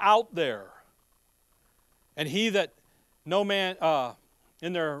 It's out there. And he that no man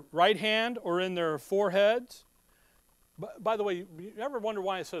in their right hand or in their foreheads. By the way, you ever wonder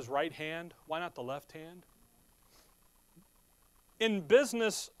why it says right hand? Why not the left hand? In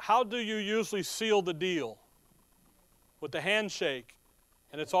business, how do you usually seal the deal? With the handshake,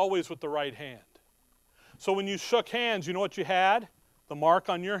 and it's always with the right hand. So when you shook hands, you know what you had? The mark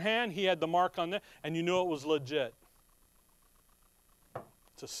on your hand, he had the mark on there, and you knew it was legit.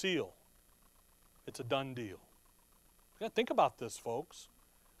 It's a seal. It's a done deal. Yeah, think about this, folks.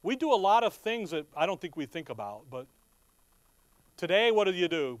 We do a lot of things that I don't think we think about, but today, what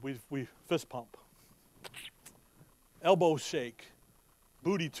do? We fist pump. Elbow shake.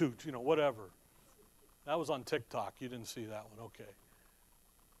 Booty toot, whatever. That was on TikTok. You didn't see that one. Okay.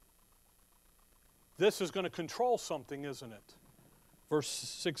 This is going to control something, isn't it? Verse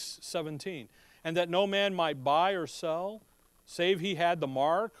 6:17. And that no man might buy or sell, save he had the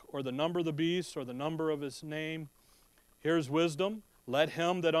mark, or the number of the beast, or the number of his name. Here's wisdom. Let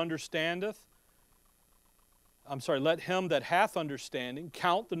him that hath understanding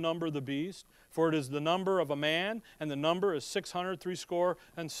count the number of the beast, for it is the number of a man, and the number is 666.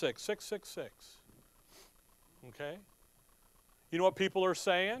 666. Okay? You know what people are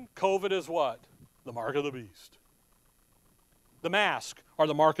saying? COVID is what? The mark of the beast. The mask are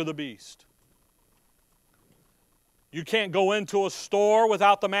the mark of the beast. You can't go into a store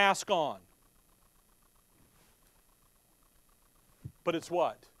without the mask on. But it's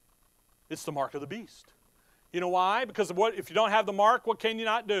what? It's the mark of the beast. You know why? Because if you don't have the mark, what can you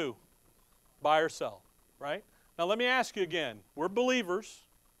not do? Buy or sell, right? Now let me ask you again. We're believers,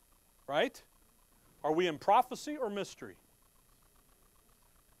 right? Are we in prophecy or mystery?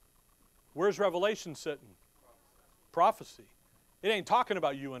 Where's Revelation sitting? Prophecy. It ain't talking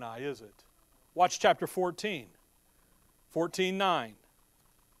about you and I, is it? Watch chapter 14. 14:9.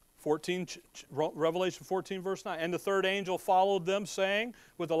 Revelation 14, verse 9. And the third angel followed them, saying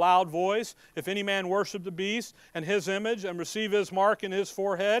with a loud voice, if any man worship the beast and his image, and receive his mark in his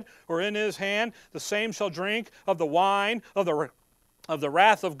forehead or in his hand, the same shall drink of the wine of the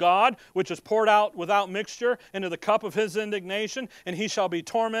wrath of God, which is poured out without mixture into the cup of his indignation, and he shall be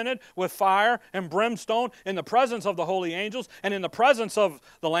tormented with fire and brimstone in the presence of the holy angels and in the presence of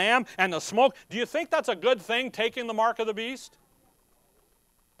the Lamb and the smoke. Do you think that's a good thing, taking the mark of the beast?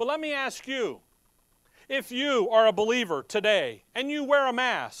 But let me ask you, if you are a believer today and you wear a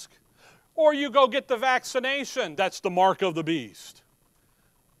mask, or you go get the vaccination, that's the mark of the beast.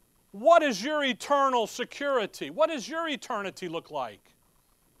 What is your eternal security? What does your eternity look like?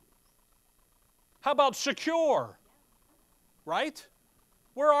 How about secure? Right?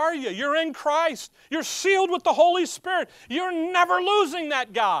 Where are you? You're in Christ. You're sealed with the Holy Spirit. You're never losing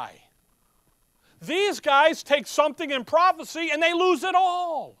that guy. These guys take something in prophecy and they lose it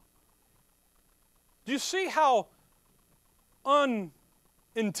all. Do you see how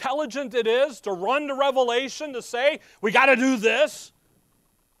unintelligent it is to run to Revelation to say, we got to do this?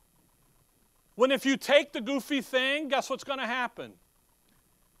 When if you take the goofy thing, guess what's going to happen?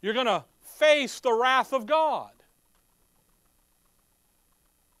 You're going to face the wrath of God.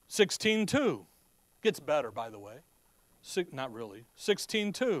 16:2. Gets better, by the way. Not really.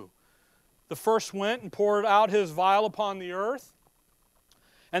 16:2. The first went and poured out his vial upon the earth,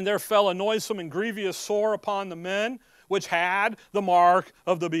 and there fell a noisome and grievous sore upon the men which had the mark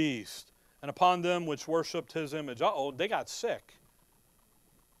of the beast, and upon them which worshipped his image. Uh-oh, they got sick.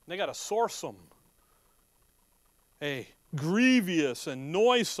 They got a soresome, a grievous and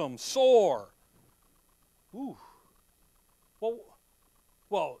noisome sore. Ooh.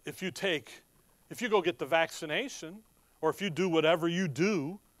 Well, if you go get the vaccination, or if you do whatever you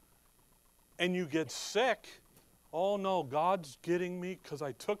do, and you get sick, oh no, God's getting me because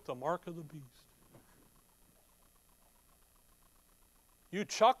I took the mark of the beast. You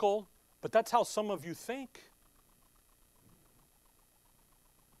chuckle, but that's how some of you think.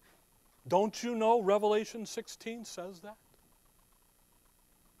 Don't you know Revelation 16 says that?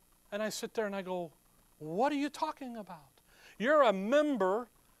 And I sit there and I go, what are you talking about? You're a member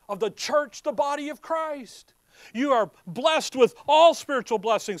of the church, the body of Christ. You are blessed with all spiritual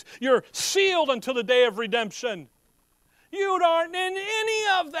blessings. You're sealed until the day of redemption. You aren't in any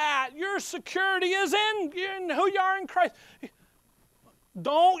of that. Your security is in who you are in Christ.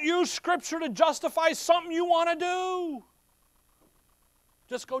 Don't use Scripture to justify something you want to do.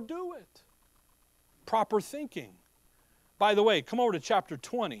 Just go do it. Proper thinking. By the way, come over to chapter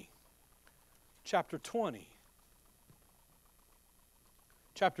 20. Chapter 20.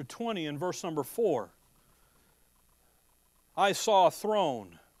 Chapter 20 and verse number 4. I saw a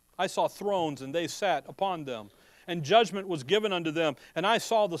throne. I saw thrones, and they sat upon them. And judgment was given unto them. And I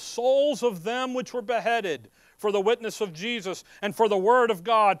saw the souls of them which were beheaded for the witness of Jesus and for the word of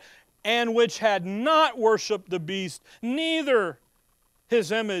God, and which had not worshipped the beast, neither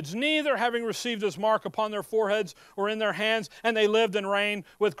his image, neither having received his mark upon their foreheads or in their hands, and they lived and reigned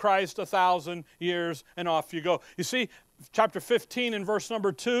with Christ 1,000 years, and off you go. You see, chapter 15 and verse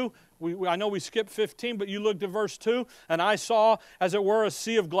number 2, I know we skipped 15, but you looked at verse 2, and I saw, as it were, a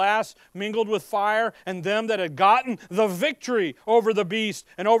sea of glass mingled with fire, and them that had gotten the victory over the beast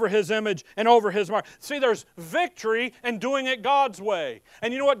and over his image and over his mark. See, there's victory in doing it God's way.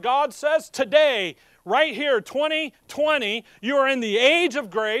 And you know what God says? Today, right here, 2020, you are in the age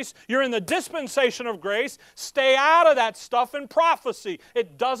of grace. You're in the dispensation of grace. Stay out of that stuff in prophecy.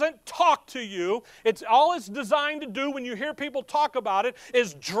 It doesn't talk to you. All it's designed to do when you hear people talk about it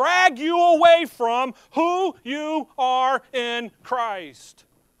is drag you away from who you are in Christ.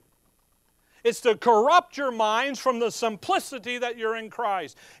 It's to corrupt your minds from the simplicity that you're in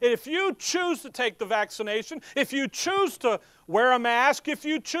Christ. If you choose to take the vaccination, if you choose to wear a mask, if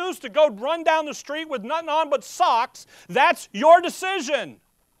you choose to go run down the street with nothing on but socks, that's your decision.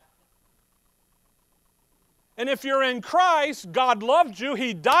 And if you're in Christ, God loved you,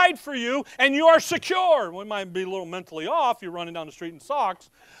 He died for you, and you are secure. We might be a little mentally off, you're running down the street in socks,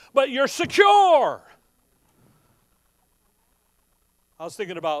 but you're secure. I was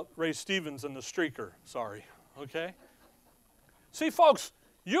thinking about Ray Stevens and the streaker. Sorry, okay? See, folks,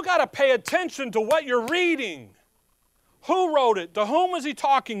 you got to pay attention to what you're reading. Who wrote it? To whom is he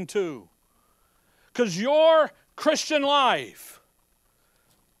talking to? Because your Christian life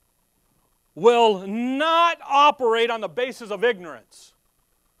will not operate on the basis of ignorance.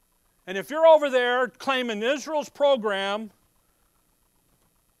 And if you're over there claiming Israel's program,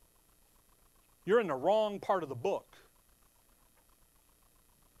 you're in the wrong part of the book.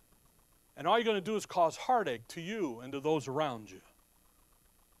 And all you're going to do is cause heartache to you and to those around you.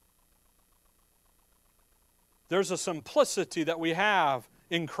 There's a simplicity that we have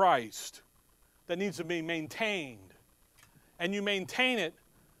in Christ that needs to be maintained. And you maintain it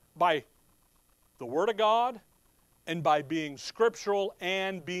by the Word of God and by being scriptural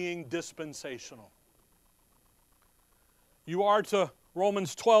and being dispensational. You are to,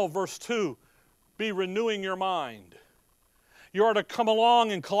 Romans 12, verse 2, be renewing your mind. You are to come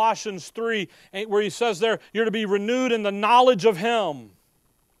along in Colossians 3, where he says there, you're to be renewed in the knowledge of Him.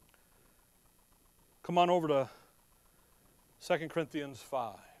 Come on over to 2 Corinthians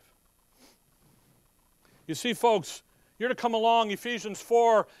 5. You see, folks, you're to come along, Ephesians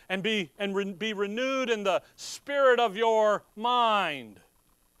 4, and be renewed in the spirit of your mind.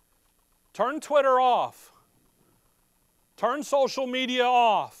 Turn Twitter off. Turn social media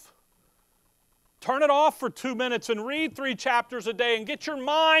off. Turn it off for 2 minutes and read 3 chapters a day and get your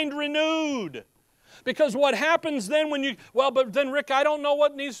mind renewed. Because what happens then when you, well, but then Rick, I don't know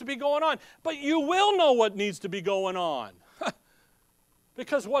what needs to be going on. But you will know what needs to be going on.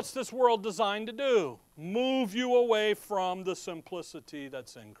 Because what's this world designed to do? Move you away from the simplicity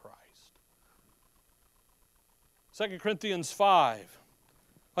that's in Christ. 2 Corinthians 5,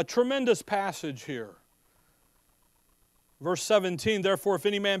 a tremendous passage here. Verse 17, therefore, if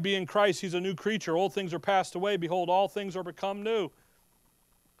any man be in Christ, he's a new creature. Old things are passed away. Behold, all things are become new.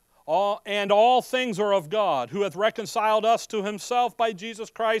 All things are of God, who hath reconciled us to Himself by Jesus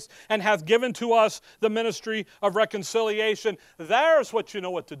Christ, and hath given to us the ministry of reconciliation. There's what you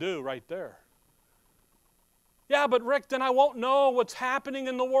know what to do right there. Yeah, but Rick, then I won't know what's happening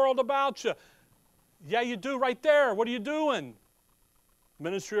in the world about you. Yeah, you do right there. What are you doing?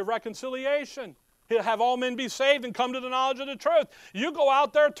 Ministry of reconciliation. He'll have all men be saved and come to the knowledge of the truth. You go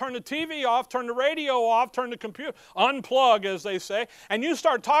out there, turn the TV off, turn the radio off, turn the computer, unplug, as they say, and you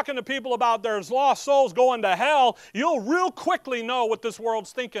start talking to people about there's lost souls going to hell, you'll real quickly know what this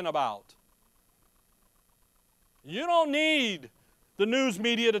world's thinking about. You don't need the news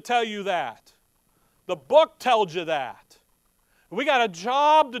media to tell you that. The book tells you that. We got a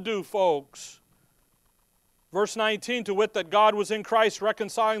job to do, folks. Verse 19, to wit that God was in Christ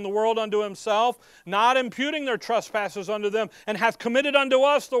reconciling the world unto Himself, not imputing their trespasses unto them, and hath committed unto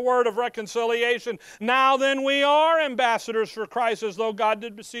us the word of reconciliation. Now then we are ambassadors for Christ, as though God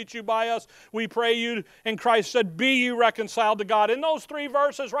did beseech you by us. We pray you, and Christ said, be ye reconciled to God. In those 3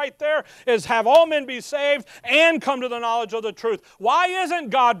 verses right there is have all men be saved and come to the knowledge of the truth. Why isn't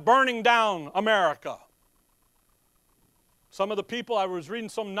God burning down America? Some of the people, I was reading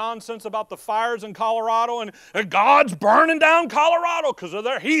some nonsense about the fires in Colorado, and God's burning down Colorado because of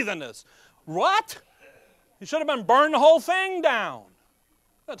their heathenness. What? He should have been burning the whole thing down.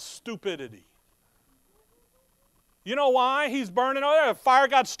 That's stupidity. You know why he's burning over there? The fire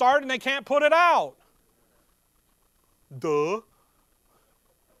got started and they can't put it out. Duh.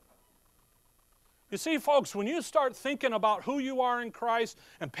 You see, folks, when you start thinking about who you are in Christ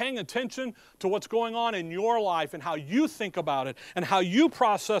and paying attention to what's going on in your life and how you think about it and how you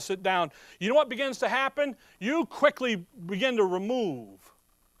process it down, you know what begins to happen? You quickly begin to remove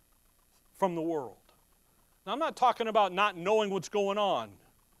from the world. Now, I'm not talking about not knowing what's going on.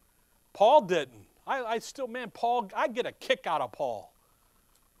 Paul didn't. Paul, I get a kick out of Paul.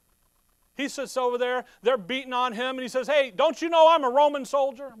 He sits over there, they're beating on him, and he says, hey, don't you know I'm a Roman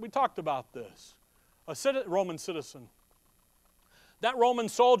soldier? We talked about this. A Roman citizen. That Roman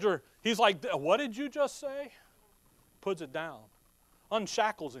soldier, he's like, what did you just say? Puts it down.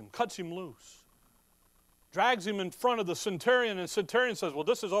 Unshackles him, cuts him loose. Drags him in front of the centurion, and the centurion says, well,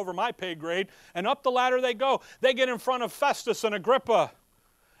 this is over my pay grade. And up the ladder they go. They get in front of Festus and Agrippa.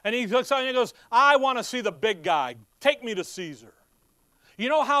 And he looks out and he goes, I want to see the big guy. Take me to Caesar. You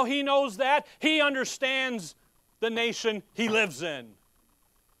know how he knows that? He understands the nation he lives in.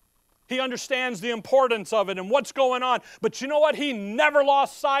 He understands the importance of it and what's going on. But you know what he never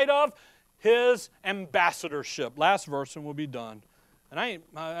lost sight of? His ambassadorship. Last verse and we'll be done. And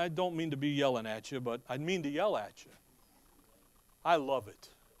I don't mean to be yelling at you, but I mean to yell at you. I love it.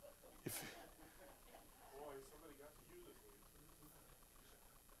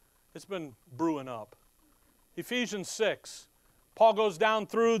 It's been brewing up. Ephesians 6. Paul goes down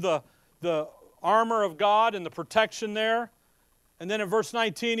through the armor of God and the protection there. And then in verse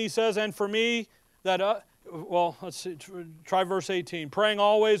 19 he says, and for me that, let's see, try verse 18. Praying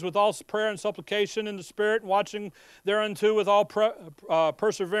always with all prayer and supplication in the Spirit, and watching thereunto with all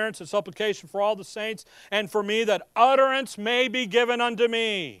perseverance and supplication for all the saints, and for me that utterance may be given unto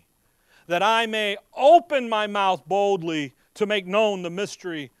me, that I may open my mouth boldly to make known the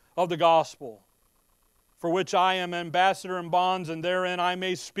mystery of the gospel, for which I am ambassador in bonds, and therein I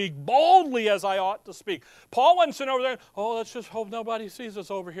may speak boldly as I ought to speak. Paul wasn't sitting over there, let's just hope nobody sees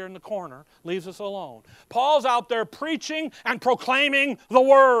us over here in the corner, leaves us alone. Paul's out there preaching and proclaiming the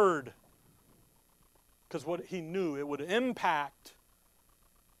Word. Because what he knew, it would impact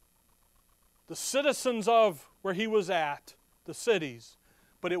the citizens of where he was at, the cities,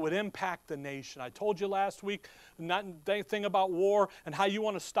 but it would impact the nation. I told you last week, not anything about war and how you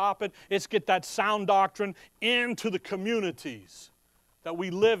want to stop it. It's get that sound doctrine into the communities that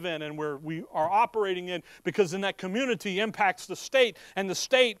we live in and where we are operating in, because then that community impacts the state, and the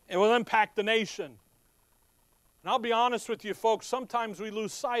state, it will impact the nation. And I'll be honest with you, folks, sometimes we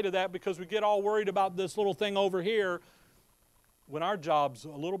lose sight of that because we get all worried about this little thing over here when our job's a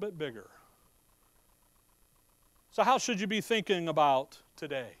little bit bigger. So how should you be thinking about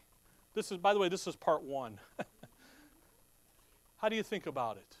today? By the way, this is part 1. How do you think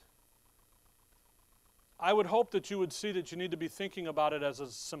about it? I would hope that you would see that you need to be thinking about it as a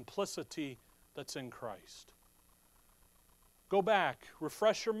simplicity that's in Christ. Go back,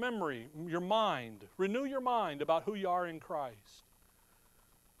 refresh your memory, your mind, renew your mind about who you are in Christ.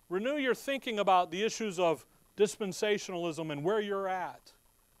 Renew your thinking about the issues of dispensationalism and where you're at.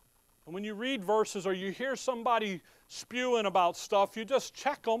 And when you read verses or you hear somebody spewing about stuff, you just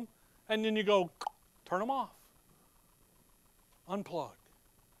check them and then you go, turn them off. Unplug.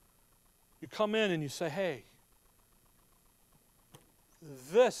 You come in and you say, hey,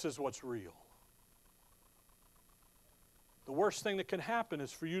 this is what's real. The worst thing that can happen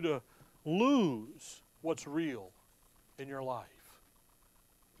is for you to lose what's real in your life.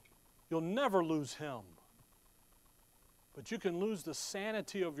 You'll never lose Him. But you can lose the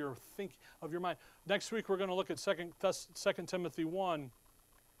sanity of your mind. Next week we're going to look at 2 Timothy 1.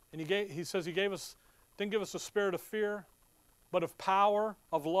 And he says he didn't give us a spirit of fear, but of power,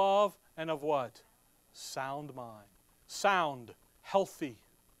 of love, and of what? Sound mind. Sound, healthy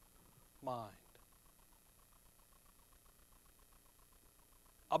mind.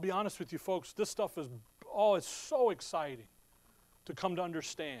 I'll be honest with you folks, this stuff it's so exciting to come to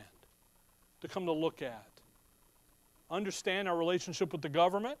understand, to come to look at. Understand our relationship with the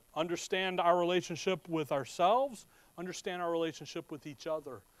government, understand our relationship with ourselves, understand our relationship with each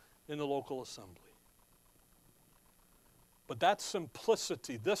other in the local assembly. But that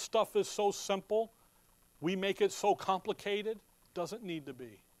simplicity, this stuff is so simple, we make it so complicated, doesn't need to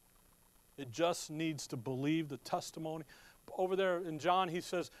be. It just needs to believe the testimony. Over there in John, he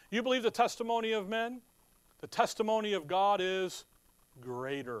says, you believe the testimony of men? The testimony of God is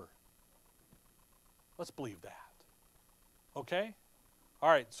greater. Let's believe that. Okay? All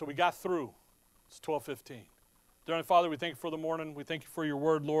right, so we got through. It's 12:15. Dear Heavenly Father, we thank you for the morning. We thank you for your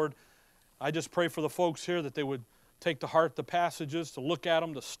word, Lord. I just pray for the folks here that they would take to heart the passages, to look at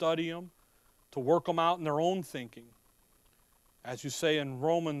them, to study them, to work them out in their own thinking. As you say in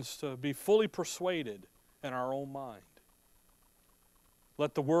Romans, to be fully persuaded in our own mind.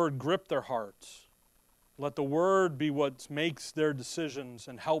 Let the Word grip their hearts. Let the Word be what makes their decisions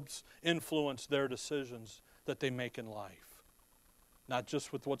and helps influence their decisions that they make in life. Not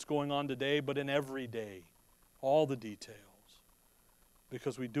just with what's going on today, but in every day. All the details.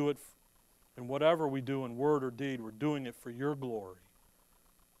 Because we do it, and whatever we do in word or deed, we're doing it for your glory.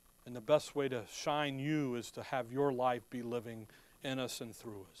 And the best way to shine you is to have your life be living in us and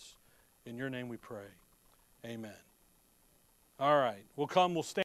through us. In your name we pray. Amen. All right. We'll stand.